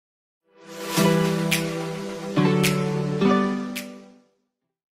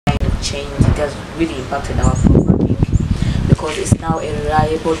really impacted our programming because it's now a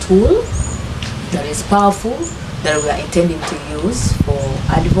reliable tool that is powerful that we are intending to use for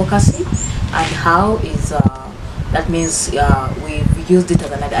advocacy. And how is that means we've used it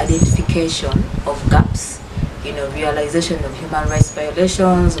as an identification of gaps, realization of human rights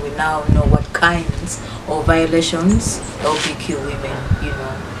violations. We now know what kinds of violations LGBTQ women,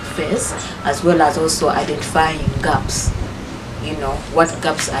 face, as well as also identifying gaps. What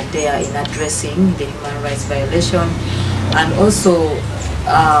gaps are there in addressing the human rights violation. And also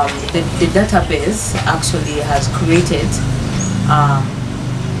the database actually has created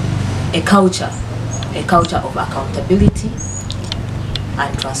a culture of accountability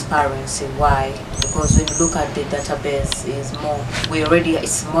and transparency. Why? Because when you look at the database,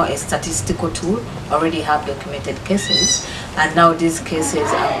 it's more a statistical tool, already have documented cases, and now these cases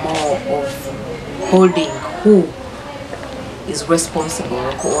are more of holding who is responsible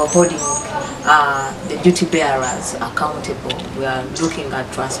or holding the duty bearers accountable. We are looking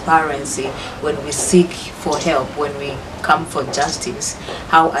at transparency when we seek for help, when we come for justice.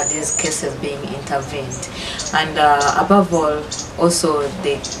 How are these cases being intervened? And above all, also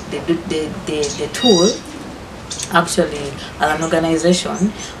the tool actually, as an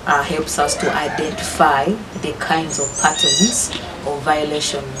organization, helps us to identify the kinds of patterns of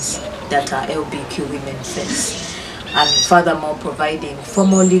violations that LGBTQ women face. And furthermore, providing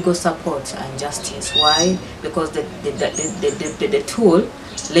formal legal support and justice. Why? Because the tool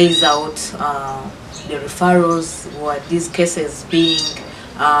lays out the referrals, were these cases being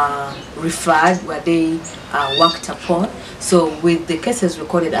referred, were they worked upon. So with the cases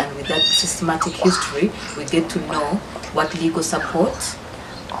recorded and with that systematic history, we get to know what legal support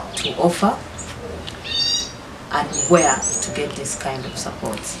to offer and where to get this kind of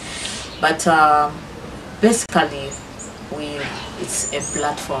support. But basically, it's a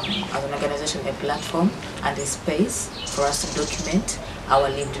platform, as an organization, a platform and a space for us to document our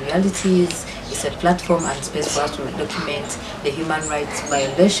lived realities. It's a platform and space for us to document the human rights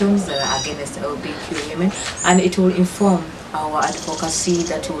violations that are against LGBTQ women, and it will inform our advocacy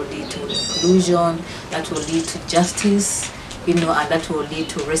that will lead to inclusion, that will lead to justice, and that will lead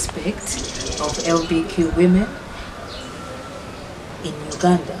to respect of LGBTQ women in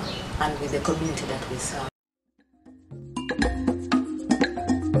Uganda and with the community that we serve.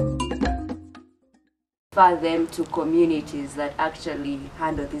 Refer them to communities that actually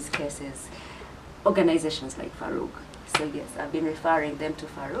handle these cases, organizations like Farug. So yes, I've been referring them to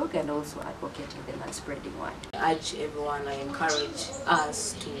Farug and also advocating them and spreading word. I urge everyone, I encourage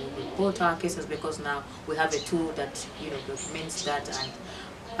us to report our cases, because now we have a tool that documents that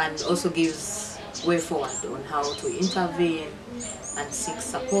and also gives way forward on how to intervene and seek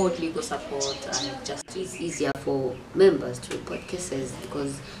support, legal support, and justice. It's easier for members to report cases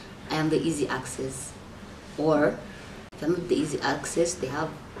because I am the easy access. Or if I'm not the easy access, they have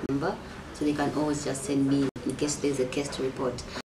a number, so they can always just send me in case there's a case to report.